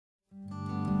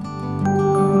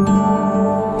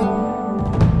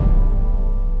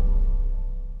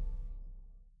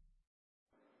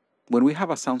When we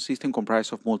have a sound system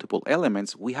comprised of multiple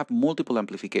elements, we have multiple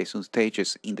amplification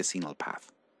stages in the signal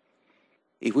path.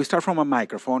 If we start from a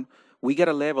microphone, we get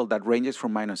a level that ranges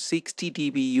from -60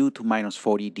 dBu to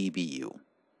 -40 dBu.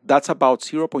 That's about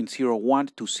 0.01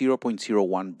 to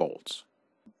 0.01 volts.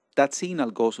 That signal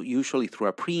goes usually through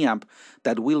a preamp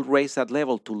that will raise that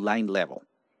level to line level.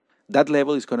 That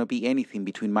level is going to be anything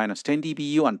between -10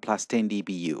 dBu and +10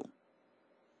 dBu,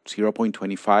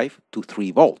 0.25 to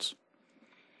 3 volts.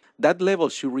 That level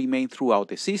should remain throughout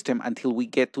the system until we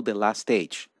get to the last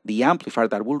stage, the amplifier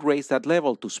that will raise that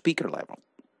level to speaker level.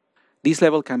 This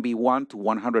level can be 1 to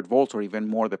 100 volts or even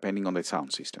more depending on the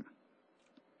sound system.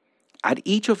 At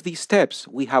each of these steps,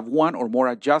 we have one or more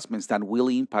adjustments that will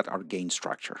impact our gain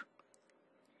structure.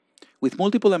 With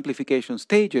multiple amplification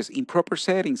stages, improper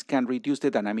settings can reduce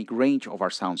the dynamic range of our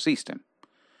sound system.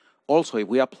 Also, if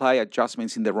we apply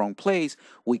adjustments in the wrong place,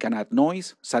 we can add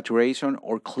noise, saturation,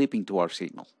 or clipping to our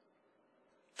signal.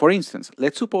 For instance,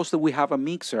 let's suppose that we have a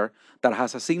mixer that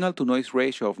has a signal-to-noise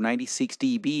ratio of 96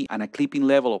 dB and a clipping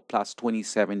level of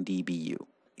 +27 dBu.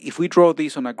 If we draw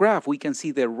this on a graph, we can see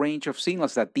the range of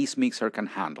signals that this mixer can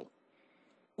handle.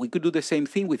 We could do the same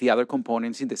thing with the other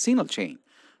components in the signal chain.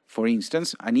 For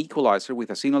instance, an equalizer with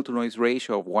a signal-to-noise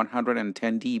ratio of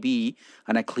 110 dB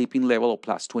and a clipping level of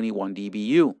 +21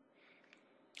 dBu.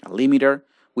 A limiter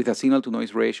with a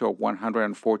signal-to-noise ratio of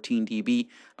 114 dB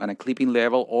and a clipping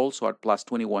level also at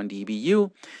 +21 dBu,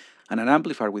 and an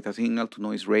amplifier with a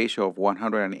signal-to-noise ratio of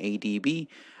 108 dB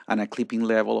and a clipping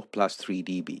level of +3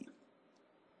 dB.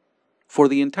 For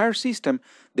the entire system,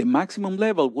 the maximum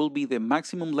level will be the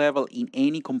maximum level in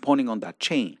any component on that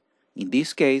chain. In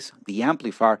this case, the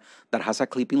amplifier that has a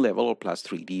clipping level of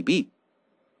 +3 dB.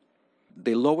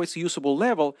 The lowest usable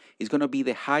level is going to be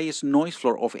the highest noise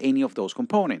floor of any of those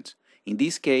components. In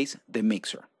this case, the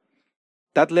mixer.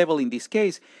 That level in this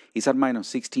case is at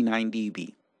 -69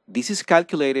 dB. This is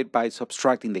calculated by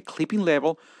subtracting the clipping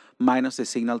level minus the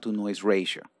signal-to-noise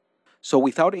ratio. So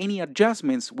without any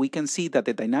adjustments, we can see that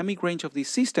the dynamic range of this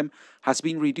system has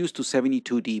been reduced to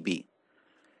 72 dB.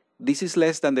 This is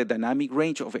less than the dynamic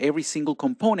range of every single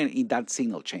component in that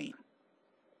signal chain.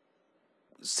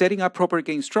 Setting up proper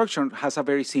gain structure has a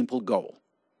very simple goal: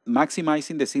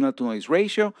 maximizing the signal-to-noise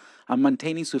ratio and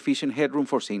maintaining sufficient headroom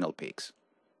for signal peaks.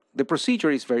 The procedure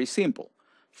is very simple.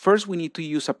 First, we need to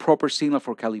use a proper signal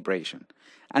for calibration,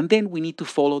 and then we need to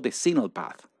follow the signal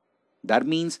path. That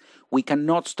means we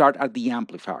cannot start at the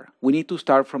amplifier. We need to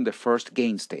start from the first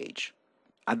gain stage.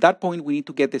 At that point, we need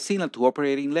to get the signal to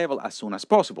operating level as soon as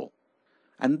possible.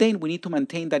 And then we need to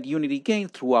maintain that unity gain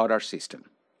throughout our system.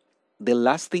 The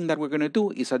last thing that we're going to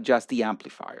do is adjust the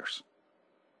amplifiers.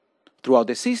 Throughout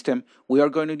the system, we are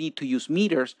going to need to use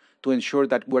meters to ensure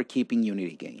that we're keeping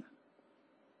unity gain.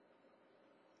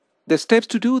 The steps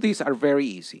to do this are very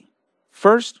easy.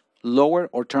 First, lower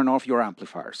or turn off your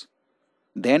amplifiers.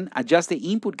 Then, adjust the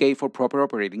input gain for proper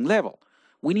operating level.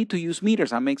 We need to use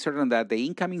meters and make certain that the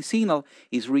incoming signal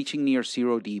is reaching near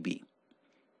 0 dB.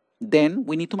 Then,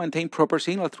 we need to maintain proper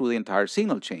signal through the entire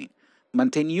signal chain.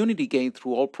 Maintain unity gain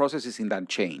through all processes in that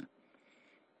chain.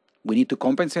 We need to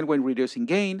compensate when reducing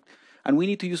gain, and we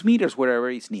need to use meters wherever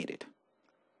it's needed.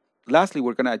 Lastly,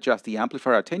 we're going to adjust the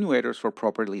amplifier attenuators for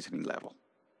proper listening level.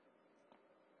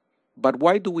 But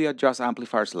why do we adjust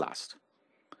amplifiers last?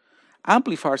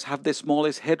 Amplifiers have the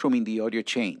smallest headroom in the audio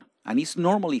chain, and it's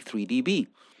normally 3 dB.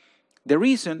 The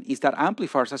reason is that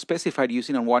amplifiers are specified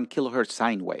using a 1 kHz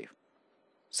sine wave.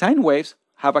 Sine waves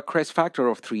have a crest factor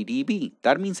of 3 dB.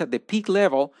 That means that the peak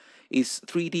level is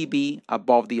 3 dB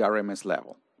above the RMS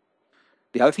level.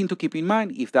 The other thing to keep in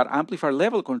mind is that amplifier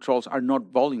level controls are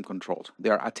not volume controls, they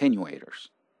are attenuators.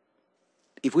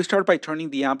 If we start by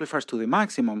turning the amplifiers to the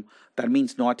maximum, that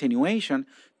means no attenuation,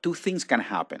 two things can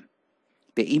happen.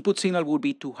 The input signal would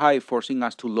be too high, forcing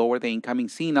us to lower the incoming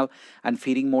signal and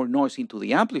feeding more noise into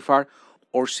the amplifier,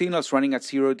 or signals running at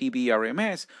 0 dB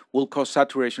RMS will cause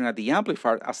saturation at the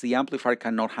amplifier, as the amplifier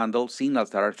cannot handle signals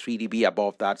that are 3 dB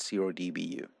above that 0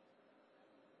 dBu.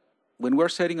 When we're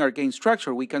setting our gain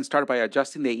structure, we can start by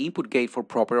adjusting the input gain for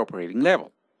proper operating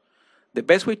level. The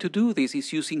best way to do this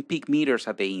is using peak meters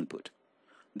at the input.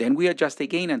 Then we adjust the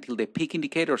gain until the peak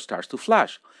indicator starts to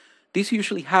flash. This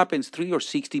usually happens 3 or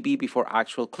 6 dB before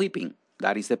actual clipping,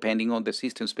 that is depending on the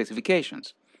system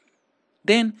specifications.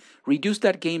 Then reduce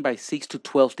that gain by 6 to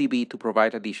 12 dB to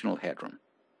provide additional headroom.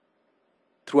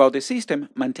 Throughout the system,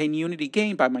 maintain unity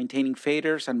gain by maintaining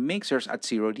faders and mixers at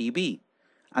 0 dB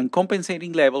and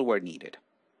compensating level where needed.